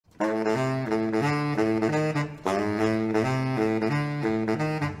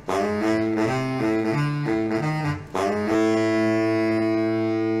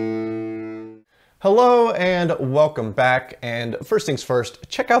Hello and welcome back. And first things first,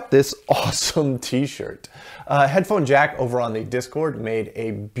 check out this awesome t-shirt. Headphone Jack over on the Discord made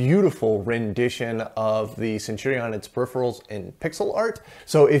a beautiful rendition of the Centurion and its peripherals in pixel art.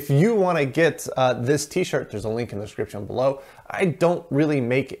 So if you want to get this t-shirt, there's a link in the description below. I don't really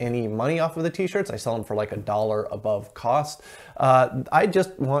make any money off of the t-shirts. I sell them for like $1 above cost. I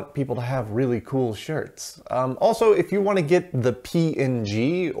just want people to have really cool shirts. Also, if you want to get the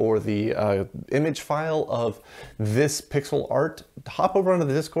PNG or the image file of this pixel art, hop over onto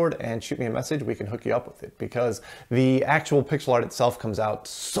the Discord and shoot me a message. We can hook you up with it because the actual pixel art itself comes out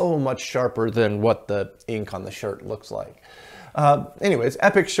so much sharper than what the ink on the shirt looks like. Anyways,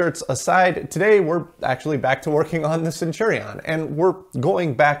 epic shirts aside, today we're actually back to working on the Centurion, and we're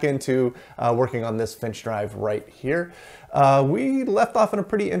going back into working on this Finch drive right here. We left off in a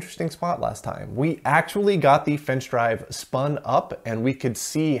pretty interesting spot last time. We actually got the Finch drive spun up and we could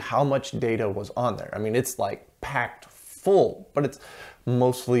see how much data was on there. I mean, it's like packed full, but it's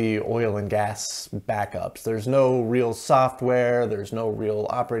mostly oil and gas backups. There's no real software, there's no real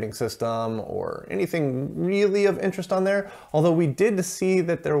operating system or anything really of interest on there, although we did see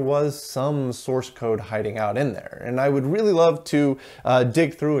that there was some source code hiding out in there. And I would really love to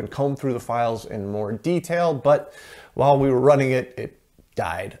dig through and comb through the files in more detail, but while we were running it, it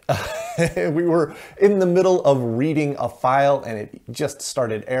died. We were in the middle of reading a file and it just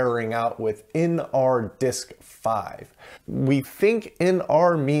started erroring out with INR disk 5. We think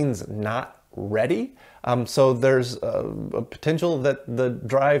INR means not ready. So there's a potential that the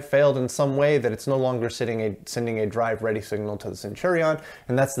drive failed in some way, that it's no longer sending a drive ready signal to the Centurion,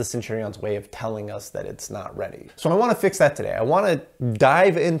 and that's the Centurion's way of telling us that it's not ready. So I want to fix that today. I want to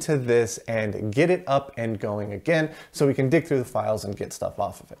dive into this and get it up and going again so we can dig through the files and get stuff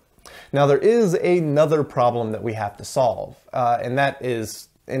off of it. Now there is another problem that we have to solve, and that is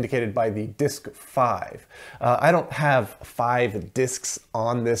indicated by the disk 5. I don't have 5 disks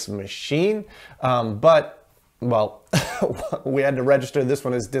on this machine, but, well, we had to register this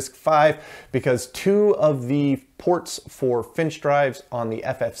one as disk 5 because 2 of the ports for Finch drives on the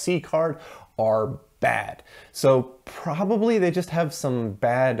FFC card are bad. So probably they just have some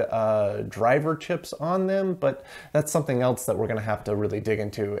bad driver chips on them, but that's something else that we're gonna have to really dig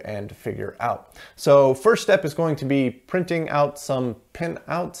into and figure out. So first step is going to be printing out some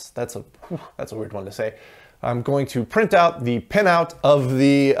pinouts. That's a weird one to say. I'm going to print out the pinout of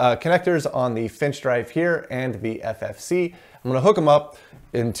the connectors on the Finch drive here and the FFC. I'm gonna hook them up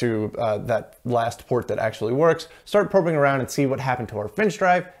into that last port that actually works, start probing around and see what happened to our Finch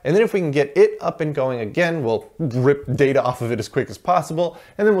drive, and then if we can get it up and going again, we'll rip data off of it as quick as possible,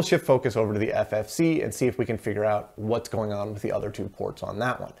 and then we'll shift focus over to the FFC and see if we can figure out what's going on with the other 2 ports on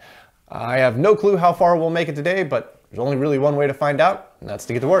that one. I have no clue how far we'll make it today, but there's only really one way to find out, and that's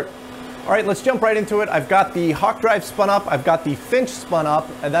to get to work. All right, let's jump right into it. I've got the Hawk drive spun up, I've got the Finch spun up,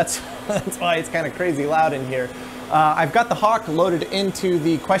 and that's why it's kind of crazy loud in here. I've got the Hawk loaded into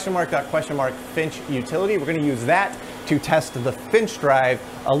the Finch utility. We're going to use that to test the Finch drive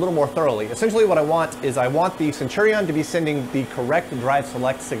a little more thoroughly. Essentially what I want is I want the Centurion to be sending the correct drive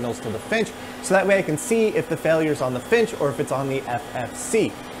select signals to the Finch, so that way I can see if the failure is on the Finch or if it's on the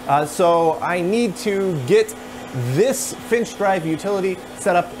FFC. So I need to get this Finch drive utility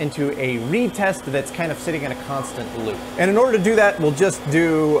set up into a read test that's kind of sitting in a constant loop. And in order to do that, we'll just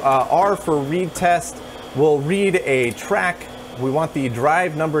do R for read test. We'll read a track. We want the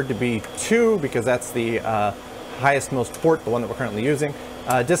drive number to be 2 because that's the highest most port, the one that we're currently using.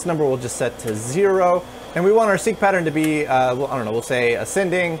 Disk number we'll just set to 0. And we want our seek pattern to be, well, I don't know, we'll say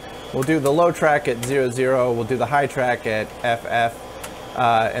ascending. We'll do the low track at 0, 0. We'll do the high track at FF.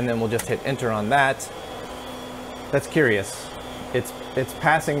 And then we'll just hit enter on that. That's curious. It's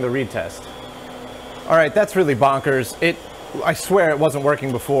passing the read test. All right, that's really bonkers. I swear it wasn't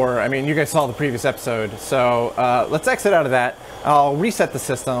working before. I mean, you guys saw the previous episode. So let's exit out of that. I'll reset the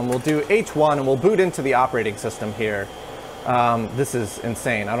system. We'll do H1 and we'll boot into the operating system here. This is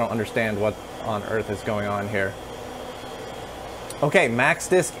insane. I don't understand what on earth is going on here. Okay, max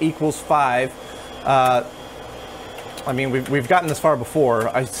disk equals 5. I mean, we've gotten this far before.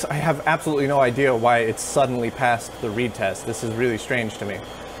 I have absolutely no idea why it's suddenly passed the read test. This is really strange to me.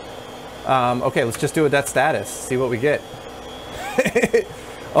 Okay, let's just do a det status, see what we get.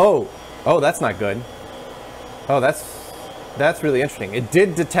 oh, that's not good. Oh, that's really interesting. It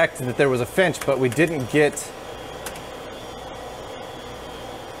did detect that there was a Finch, but we didn't get...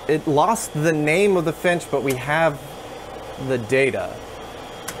 It lost the name of the Finch, but we have the data.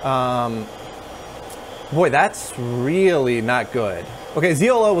 Boy, that's really not good. Okay,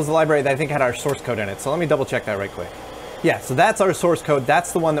 ZLO was the library that I think had our source code in it, so let me double check that right quick. Yeah, so that's our source code.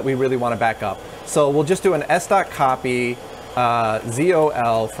 That's the one that we really want to back up. So we'll just do an s.copy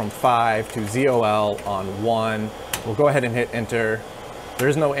ZOL from 5 to ZOL on 1. We'll go ahead and hit enter.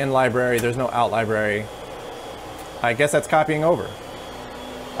 There's no in library, there's no out library. I guess that's copying over.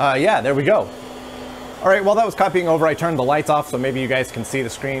 Yeah, there we go. All right, while that was copying over, I turned the lights off so maybe you guys can see the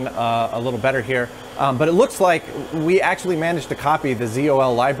screen a little better here. But it looks like we actually managed to copy the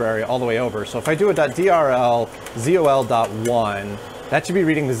ZOL library all the way over. So if I do a .drl ZOL.1, that should be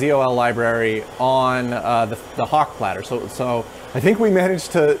reading the ZOL library on the Hawk platter. So I think we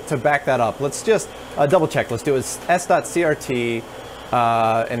managed to back that up. Let's just double check. Let's do s.crt,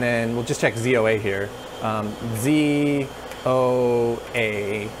 and then we'll just check ZOA here. ZOA.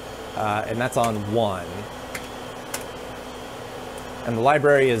 And that's on 1. And the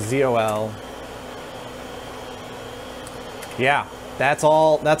library is ZOL. Yeah, that's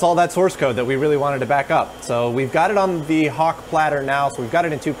all that source code that we really wanted to back up. So we've got it on the Hawk platter now, so we've got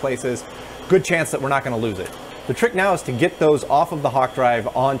it in 2 places. Good chance that we're not going to lose it. The trick now is to get those off of the Hawk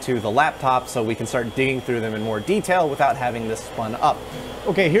drive onto the laptop so we can start digging through them in more detail without having this spun up.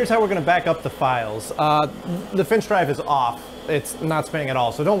 Okay, here's how we're going to back up the files. The Finch drive is off. It's not spinning at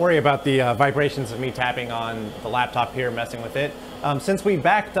all, so don't worry about the vibrations of me tapping on the laptop here, messing with it. Since we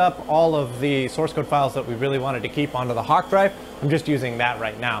backed up all of the source code files that we really wanted to keep onto the Hawk drive, I'm just using that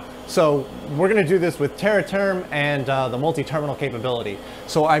right now. So we're going to do this with TerraTerm and the multi-terminal capability.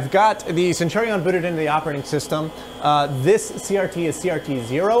 So I've got the Centurion booted into the operating system. This CRT is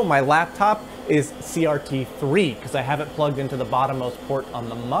CRT0. My laptop is CRT3 because I have it plugged into the bottommost port on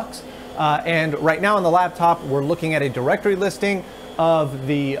the MUX. And right now on the laptop, we're looking at a directory listing of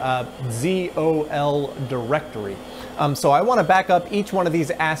the ZOL directory. So I want to back up each one of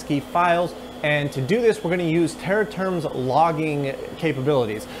these ASCII files. And to do this, we're going to use TerraTerm's logging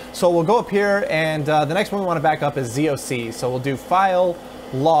capabilities. So we'll go up here, and the next one we want to back up is ZOC. So we'll do file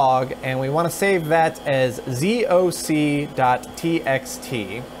log, and we want to save that as zoc.txt.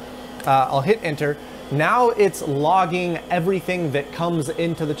 I'll hit enter. Now it's logging everything that comes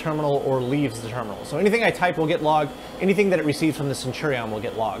into the terminal or leaves the terminal. So anything I type will get logged. Anything that it receives from the Centurion will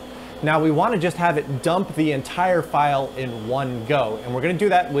get logged. Now we want to just have it dump the entire file in one go. And we're going to do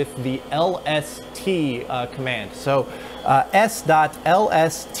that with the lst command. So s.lst,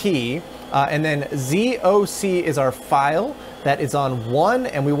 and then zoc is our file that is on 1,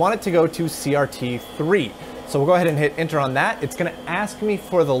 and we want it to go to CRT3. So we'll go ahead and hit enter on that. It's going to ask me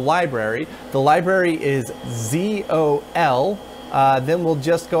for the library. The library is ZOL. Then we'll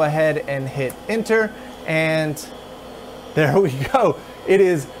just go ahead and hit enter, and there we go. It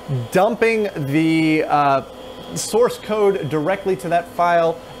is dumping the source code directly to that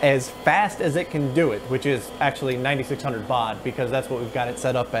file as fast as it can do it, which is actually 9600 baud, because that's what we've got it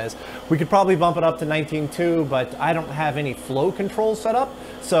set up as. We could probably bump it up to 19.2, but I don't have any flow control set up,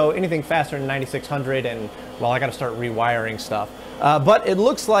 so anything faster than 9600, and well, I got to start rewiring stuff. But it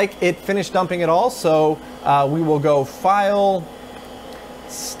looks like it finished dumping it all, so we will go file,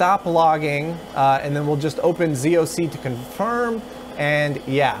 stop logging, and then we'll just open ZOC to confirm, and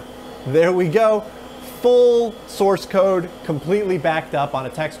yeah, there we go. Full source code, completely backed up on a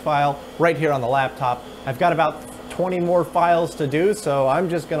text file right here on the laptop. I've got about 20 more files to do, so I'm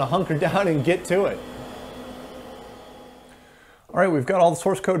just gonna hunker down and get to it. All right, we've got all the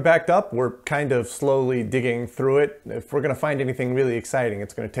source code backed up. We're kind of slowly digging through it. If we're gonna find anything really exciting,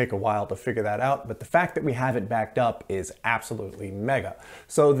 it's gonna take a while to figure that out, but the fact that we have it backed up is absolutely mega.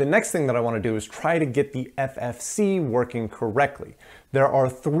 So the next thing that I wanna do is try to get the FFC working correctly. There are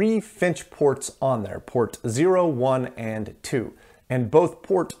 3 Finch ports on there, port 0, 1, and 2. And both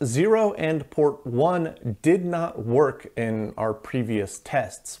port 0 and port 1 did not work in our previous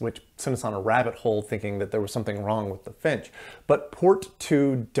tests, which sent us on a rabbit hole thinking that there was something wrong with the Finch. But port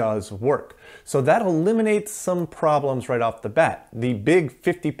 2 does work. So that eliminates some problems right off the bat. The big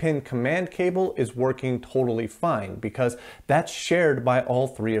 50-pin command cable is working totally fine because that's shared by all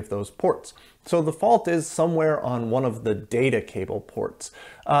 3 of those ports. So the fault is somewhere on one of the data cable ports.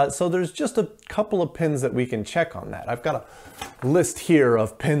 So there's just a couple of pins that we can check on that. I've got a list here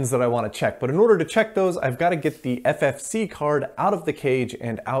of pins that I want to check, but in order to check those, I've got to get the FFC card out of the cage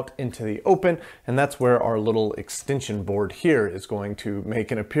and out into the open, and that's where our little extension board here is going to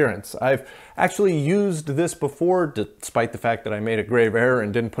make an appearance. I've actually used this before, despite the fact that I made a grave error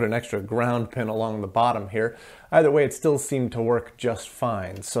and didn't put an extra ground pin along the bottom here. Either way, it still seemed to work just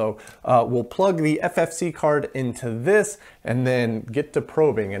fine. So we'll plug the FFC card into this and then get to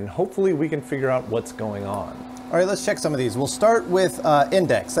probing, and hopefully we can figure out what's going on. All right, let's check some of these. We'll start with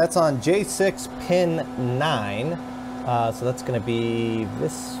index. That's on J6 pin 9. So that's gonna be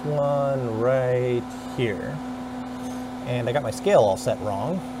this one right here. and I got my scale all set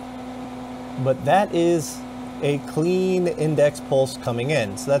wrong, but that is a clean index pulse coming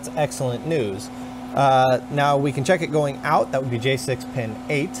in, so that's excellent news. Now we can check it going out. That would be J6 pin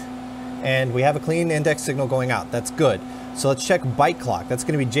 8, and we have a clean index signal going out. That's good. So let's check byte clock. That's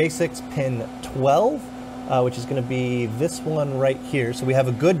going to be J6 pin 12, which is going to be this one right here. So we have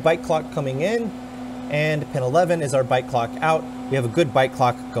a good byte clock coming in, and pin 11 is our byte clock out. We have a good byte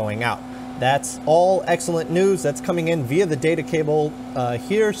clock going out. That's all excellent news. That's coming in via the data cable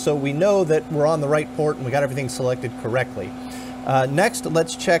here, so we know that we're on the right port and we got everything selected correctly. Next,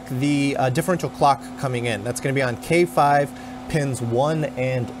 let's check the differential clock coming in. That's going to be on K5 pins 1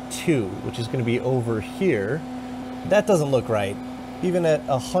 and 2, which is going to be over here. That doesn't look right. Even at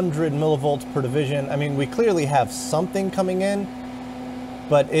 100 millivolts per division, I mean, we clearly have something coming in,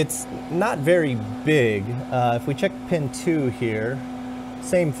 but it's not very big. If we check pin 2 here,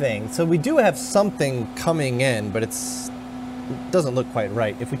 same thing. So we do have something coming in, but it doesn't look quite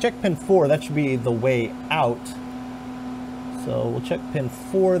right. If we check pin 4, that should be the way out. So we'll check pin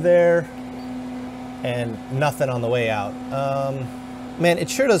 4 there, and nothing on the way out. Man, it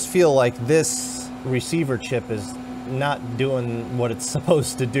sure does feel like this receiver chip is not doing what it's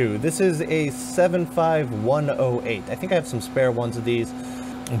supposed to do. This is a 75108. I think I have some spare ones of these.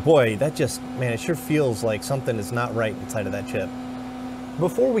 Boy, that just, man, it sure feels like something is not right inside of that chip.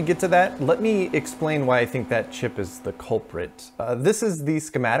 Before we get to that, let me explain why I think that chip is the culprit. This is the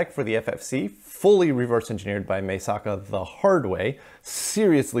schematic for the FFC, fully reverse engineered by Meisaka the hard way.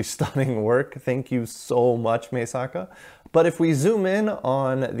 Seriously stunning work. Thank you so much, Meisaka. But if we zoom in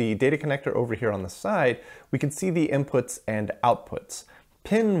on the data connector over here on the side, we can see the inputs and outputs.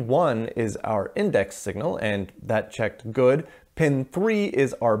 Pin 1 is our index signal, and that checked good. Pin 3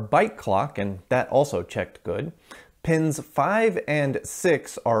 is our byte clock, and that also checked good. Pins 5 and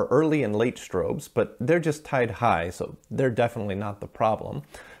 6 are early and late strobes, but they're just tied high, so they're definitely not the problem.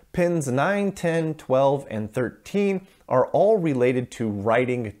 Pins 9, 10, 12, and 13 are all related to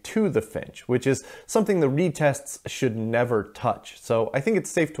writing to the Finch, which is something the retests should never touch. So I think it's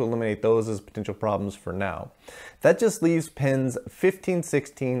safe to eliminate those as potential problems for now. That just leaves pins 15,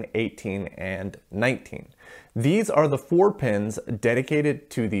 16, 18, and 19. These are the 4 pins dedicated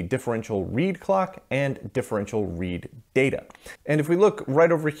to the differential read clock and differential read data. And if we look right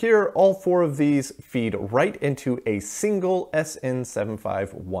over here, all 4 of these feed right into a single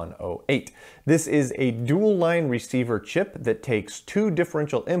SN75108. This is a dual line receiver chip that takes 2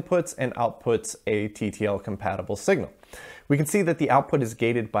 differential inputs and outputs a TTL compatible signal. We can see that the output is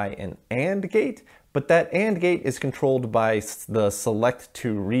gated by an AND gate, but that AND gate is controlled by the select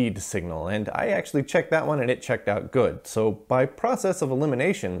to read signal, and I actually checked that one and it checked out good. So by process of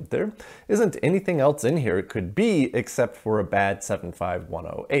elimination, there isn't anything else in here it could be except for a bad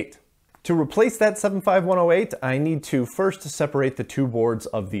 75108. To replace that 75108, I need to first separate the 2 boards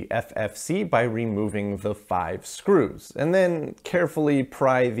of the FFC by removing the 5 screws, and then carefully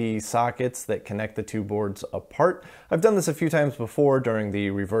pry the sockets that connect the 2 boards apart. I've done this a few times before during the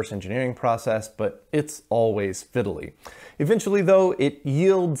reverse engineering process, but it's always fiddly. Eventually though, it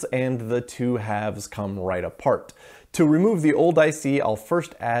yields and the 2 halves come right apart. To remove the old IC, I'll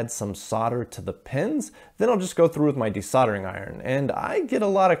first add some solder to the pins, then I'll just go through with my desoldering iron. And I get a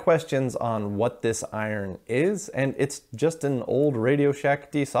lot of questions on what this iron is, and it's just an old Radio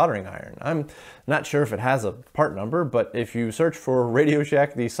Shack desoldering iron. I'm not sure if it has a part number, but if you search for Radio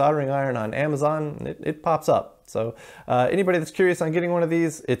Shack desoldering iron on Amazon, it pops up. So anybody that's curious on getting one of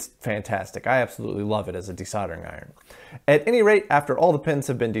these, it's fantastic. I absolutely love it as a desoldering iron. At any rate, after all the pins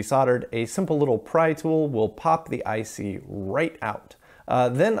have been desoldered, a simple little pry tool will pop the IC right out.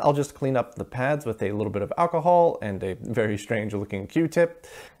 Then I'll just clean up the pads with a little bit of alcohol and a very strange looking Q-tip.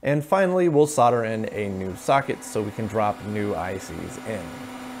 And finally, we'll solder in a new socket so we can drop new ICs in.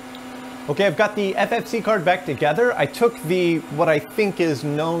 Okay, I've got the FFC card back together. I took the, what I think is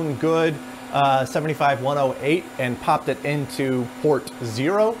known good 75108 and popped it into port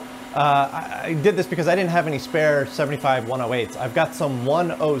 0. I did this because I didn't have any spare 75108s. I've got some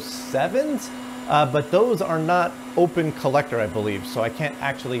 107s, but those are not open collector, I believe, so I can't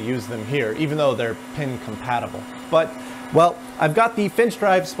actually use them here, even though they're pin compatible. But, well, I've got the Finch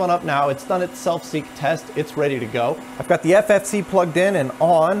drive spun up now. It's done its self-seek test. It's ready to go. I've got the FFC plugged in and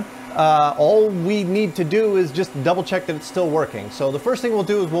on. All we need to do is just double check that it's still working. So the first thing we'll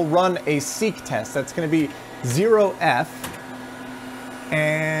do is we'll run a seek test. That's going to be 0F.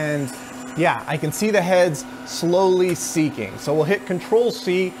 And yeah, I can see the heads slowly seeking. So we'll hit Control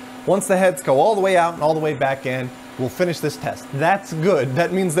C. Once the heads go all the way out and all the way back in, we'll finish this test. That's good.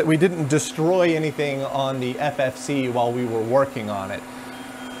 That means that we didn't destroy anything on the FFC while we were working on it.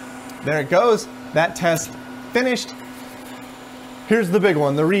 There it goes. That test finished. Here's the big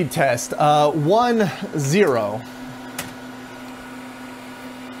one, the read test. 1, 0.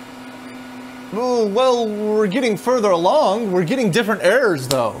 Oh, well, we're getting further along. We're getting different errors,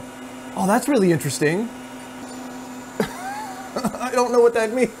 though. Oh, that's really interesting. I don't know what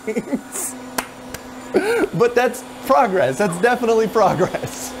that means. But that's progress. That's definitely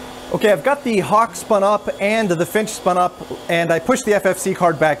progress. Okay, I've got the Hawk spun up and the Finch spun up, and I pushed the FFC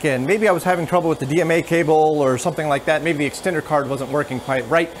card back in. Maybe I was having trouble with the DMA cable or something like that. Maybe the extender card wasn't working quite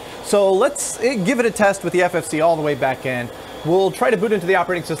right. So let's give it a test with the FFC all the way back in. We'll try to boot into the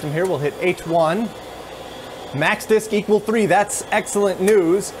operating system here. We'll hit H1. Max disk equal 3. That's excellent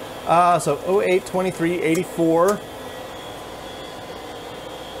news. So 08, 23, 84.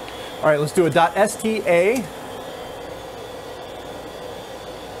 All right, let's do a .sta.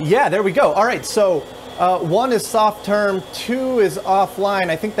 Yeah, there we go. All right, so 1 is soft term, 2 is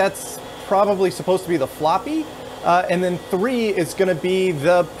offline. I think that's probably supposed to be the floppy. And then 3 is going to be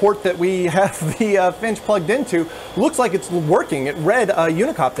the port that we have the Finch plugged into. Looks like it's working. It read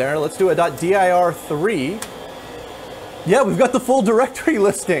Unicop there. Let's do a .dir3. Yeah, we've got the full directory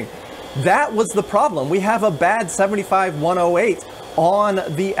listing. That was the problem. We have a bad 75108 on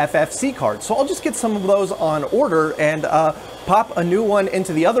the FFC card. So I'll just get some of those on order and pop a new one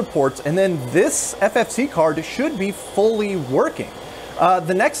into the other ports, and then this FFC card should be fully working.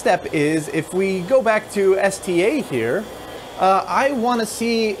 The next step is, if we go back to STA here, I want to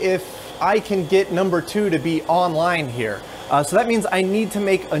see if I can get number 2 to be online here. So that means I need to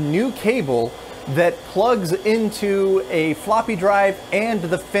make a new cable that plugs into a floppy drive and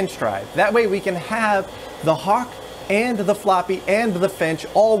the Finch drive. That way we can have the Hawk and the floppy and the Finch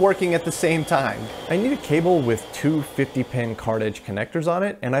all working at the same time. I need a cable with 2 50-pin card edge connectors on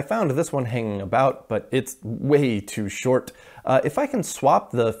it, and I found this one hanging about, but it's way too short. If I can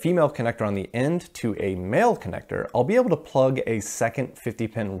swap the female connector on the end to a male connector, I'll be able to plug a second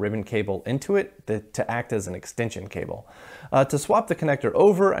 50-pin ribbon cable into it to act as an extension cable. To swap the connector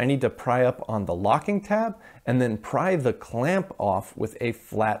over, I need to pry up on the locking tab and then pry the clamp off with a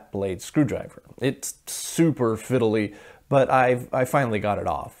flat blade screwdriver. It's super fiddly, but I finally got it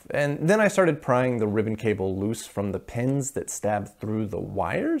off. And then I started prying the ribbon cable loose from the pins that stab through the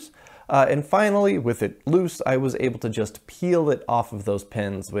wires. And finally, with it loose, I was able to just peel it off of those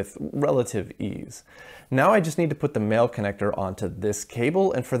pins with relative ease. Now I just need to put the male connector onto this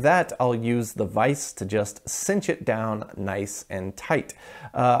cable, and for that I'll use the vise to just cinch it down nice and tight.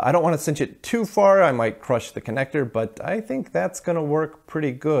 I don't want to cinch it too far, I might crush the connector, but I think that's going to work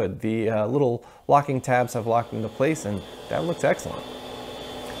pretty good. The little locking tabs have locked into place, and that looks excellent.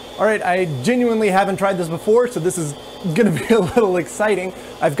 All right, I genuinely haven't tried this before, so this is gonna be a little exciting.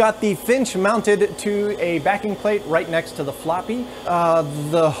 I've got the Finch mounted to a backing plate right next to the floppy.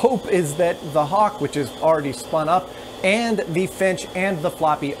 The hope is that the Hawk, which is already spun up, and the Finch and the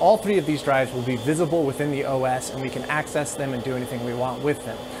floppy, all 3 of these drives will be visible within the OS, and we can access them and do anything we want with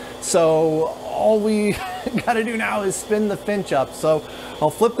them. So all we gotta do now is spin the Finch up. So I'll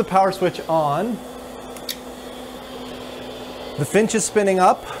flip the power switch on. The Finch is spinning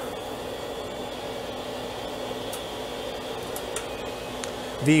up.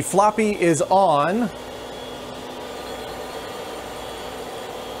 The floppy is on.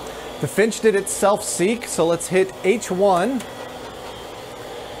 The Finch did its self-seek, so let's hit H1.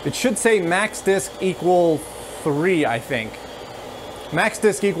 It should say max disk equal 3, I think. Max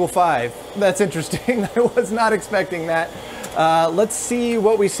disk equal 5. That's interesting. I was not expecting that. Let's see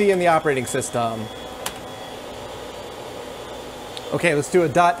what we see in the operating system. Okay, let's do a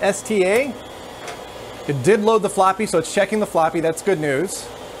 .sta. It did load the floppy, so it's checking the floppy. That's good news.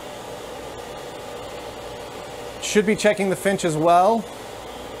 Should be checking the Finch as well.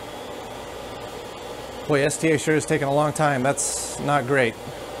 Boy, STA sure is taking a long time. That's not great.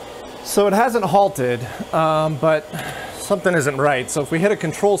 So it hasn't halted, but something isn't right. So if we hit a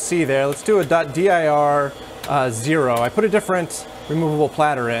Control-C there, let's do a .dir0. I put a different removable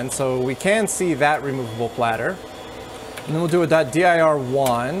platter in, so we can see that removable platter. And then we'll do a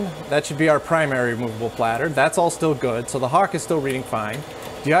 .dir1. That should be our primary removable platter. That's all still good, so the Hawk is still reading fine.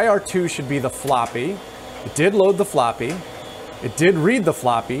 dir2 should be the floppy. It did load the floppy. It did read the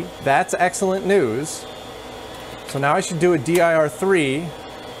floppy. That's excellent news. So now I should do a dir3.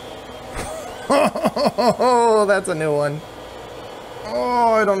 Oh, that's a new one.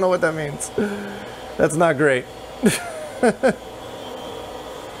 Oh, I don't know what that means. That's not great.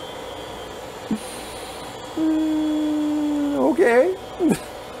 Okay.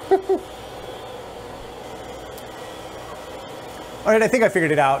 All right, I think I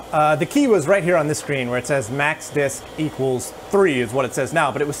figured it out. The key was right here on this screen where it says max disk equals 3 is what it says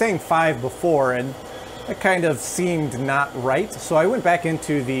now, but it was saying 5 before, and that kind of seemed not right. So I went back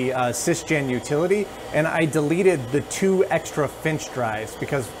into the sysgen utility and I deleted the 2 extra Finch drives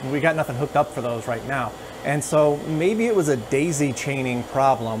because we got nothing hooked up for those right now. And so maybe it was a daisy chaining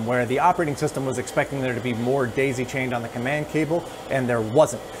problem where the operating system was expecting there to be more daisy chained on the command cable and there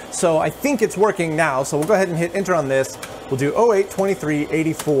wasn't. So I think it's working now. So we'll go ahead and hit enter on this. We'll do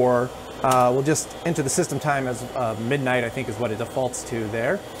 082384. We'll just enter the system time as midnight, I think is what it defaults to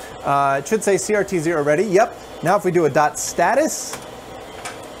there. It should say CRT0 ready. Yep. Now if we do a dot status,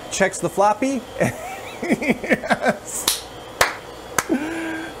 checks the floppy. Yes.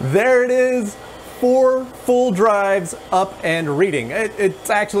 There it is. 4 full drives up and reading. It's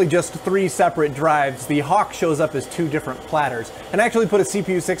actually just 3 separate drives. The Hawk shows up as 2 different platters. And I actually put a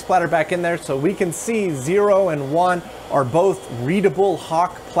CPU 6 platter back in there so we can see 0 and 1 are both readable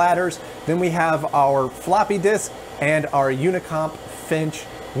Hawk platters. Then we have our floppy disk and our Unicomp Finch.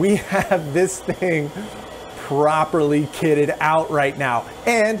 We have this thing properly kitted out right now.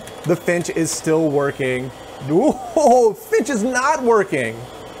 And the Finch is still working. Whoa, Finch is not working.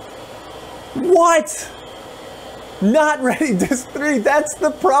 What? Not ready disk 3. That's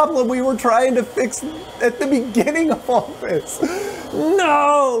the problem we were trying to fix at the beginning of all this.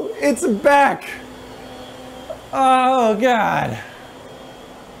 No, it's back. Oh God.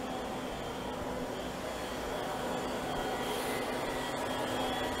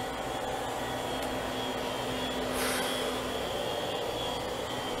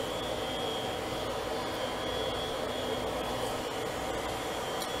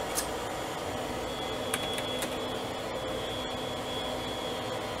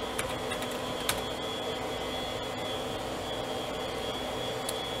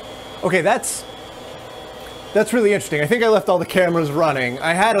 Okay, that's really interesting. I think I left all the cameras running.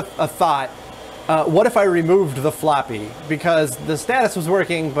 I had a thought. What if I removed the floppy? Because the status was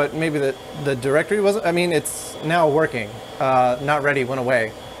working, but maybe the directory wasn't. I mean, it's now working. Not ready, went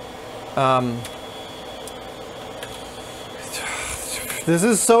away. This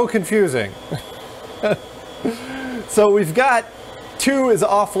is so confusing. So we've got 2 is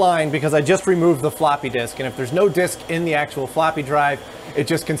offline because I just removed the floppy disk. And if there's no disk in the actual floppy drive, it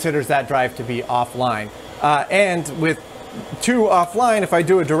just considers that drive to be offline. And with 2 offline, if I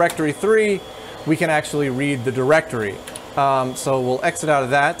do a directory 3, we can actually read the directory. So we'll exit out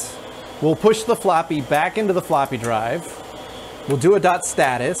of that. We'll push the floppy back into the floppy drive. We'll do a dot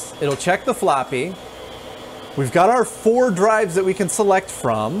status. It'll check the floppy. We've got our 4 drives that we can select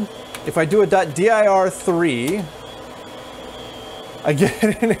from. If I do a dot dir 3, I get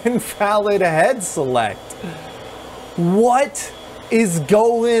an invalid head select. What is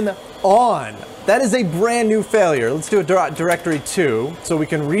going on? That is a brand new failure. Let's do a directory 2 so we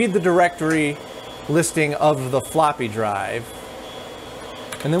can read the directory listing of the floppy drive.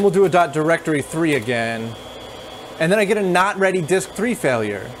 And then we'll do a directory 3 again. And then I get a not ready disk 3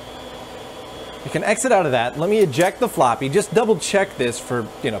 failure. You can exit out of that. Let me eject the floppy. Just double check this for,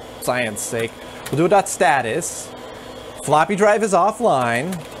 science sake. We'll do a dot status. Floppy drive is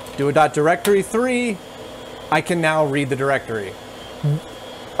offline. Do a dot directory 3. I can now read the directory.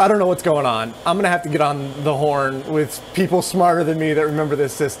 I don't know what's going on. I'm gonna have to get on the horn with people smarter than me that remember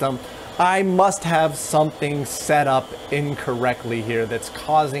this system. I must have something set up incorrectly here that's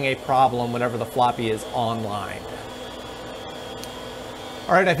causing a problem whenever the floppy is online.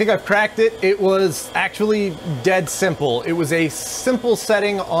 All right, I think I've cracked it. It was actually dead simple. It was a simple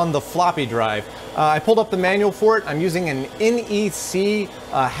setting on the floppy drive. I pulled up the manual for it. I'm using an NEC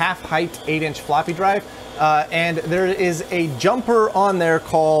half height 8-inch floppy drive. And there is a jumper on there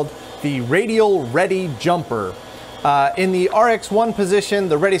called the radial ready jumper. In the RX1 position,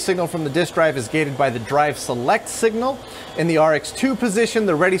 the ready signal from the disk drive is gated by the drive select signal. In the RX2 position,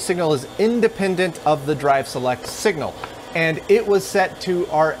 the ready signal is independent of the drive select signal. And it was set to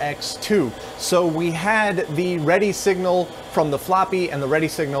RX2. So we had the ready signal from the floppy and the ready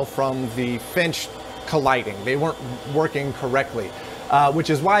signal from the Finch colliding. They weren't working correctly, which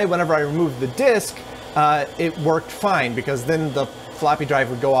is why whenever I removed the disk, it worked fine, because then the floppy drive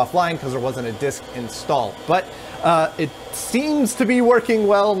would go offline because there wasn't a disk installed. But it seems to be working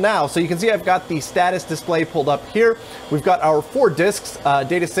well now. So you can see I've got the status display pulled up here. We've got our 4 disks,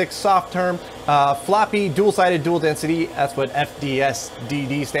 Data 6 soft term, floppy, dual-sided, dual density, that's what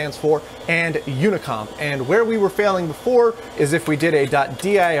FDD stands for, and Unicomp. And where we were failing before is if we did a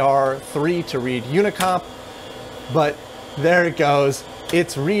 .dir3 to read Unicomp, but there it goes.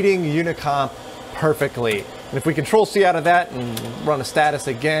 It's reading Unicomp perfectly. And if we Control-C out of that and run a status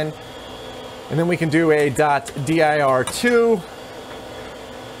again, and then we can do a .dir2,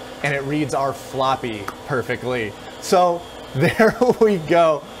 and it reads our floppy perfectly. So there we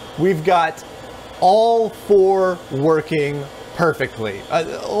go. We've got all 4 working perfectly.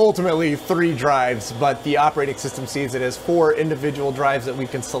 Ultimately 3 drives, but the operating system sees it as 4 individual drives that we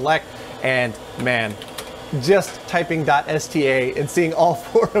can select, and man, just typing .sta and seeing all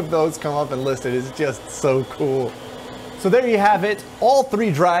 4 of those come up and listed is just so cool. So there you have it. All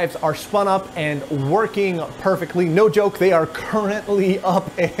 3 drives are spun up and working perfectly. No joke, they are currently up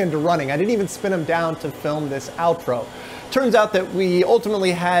and running. I didn't even spin them down to film this outro. Turns out that we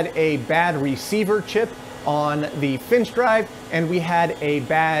ultimately had a bad receiver chip on the Finch drive, and we had a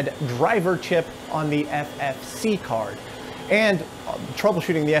bad driver chip on the FFC card. And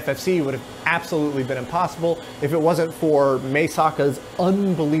troubleshooting the FFC would have absolutely been impossible if it wasn't for Meisaka's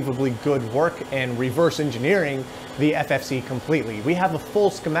unbelievably good work and reverse engineering the FFC completely. We have a full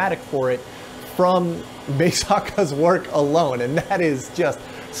schematic for it from Meisaka's work alone, and that is just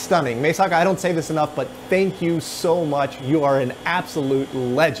stunning. Meisaka, I don't say this enough, but thank you so much. You are an absolute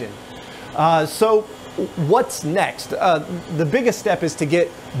legend. So what's next? The biggest step is to get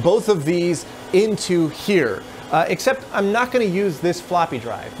both of these into here. Except I'm not going to use this floppy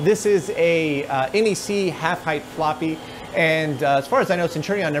drive. This is a NEC half-height floppy, and as far as I know,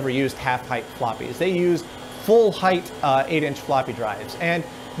 Centurion never used half-height floppies. They used full-height 8-inch floppy drives, and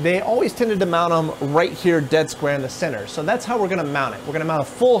they always tended to mount them right here dead square in the center. So that's how we're going to mount it. We're going to mount a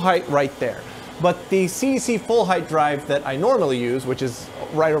full height right there. But the CEC full-height drive that I normally use, which is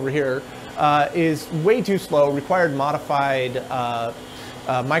right over here, is way too slow, required modified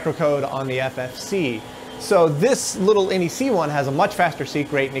microcode on the FFC. So this little NEC one has a much faster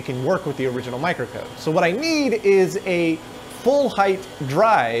seek rate and it can work with the original microcode. So what I need is a full height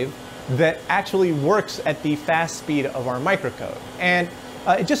drive that actually works at the fast speed of our microcode. And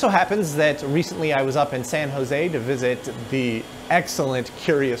it just so happens that recently I was up in San Jose to visit the excellent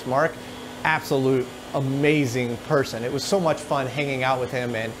Curious Mark. Absolute amazing person. It was so much fun hanging out with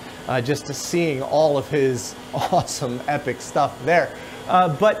him and just seeing all of his awesome epic stuff there.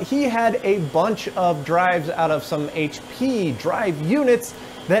 But he had a bunch of drives out of some HP drive units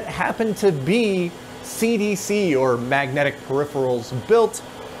that happened to be CDC, or magnetic peripherals built,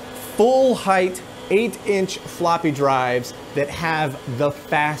 full height 8-inch floppy drives that have the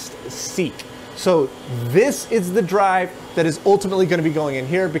fast seek. So this is the drive that is ultimately going to be going in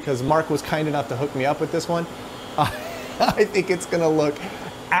here because Mark was kind enough to hook me up with this one. I think it's going to look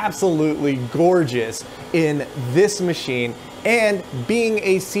absolutely gorgeous in this machine. And being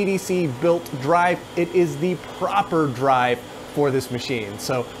a CDC built drive, it is the proper drive for this machine.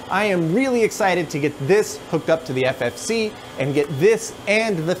 So I am really excited to get this hooked up to the FFC and get this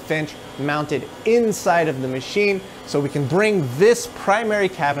and the Finch mounted inside of the machine so we can bring this primary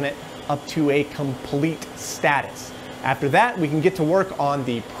cabinet up to a complete status. After that, we can get to work on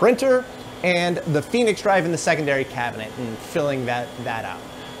the printer and the Phoenix drive in the secondary cabinet and filling that out.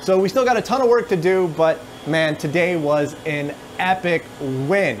 So we still got a ton of work to do, but man, today was an epic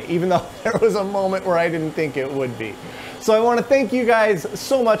win, even though there was a moment where I didn't think it would be. So I want to thank you guys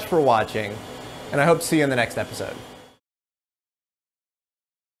so much for watching, and I hope to see you in the next episode.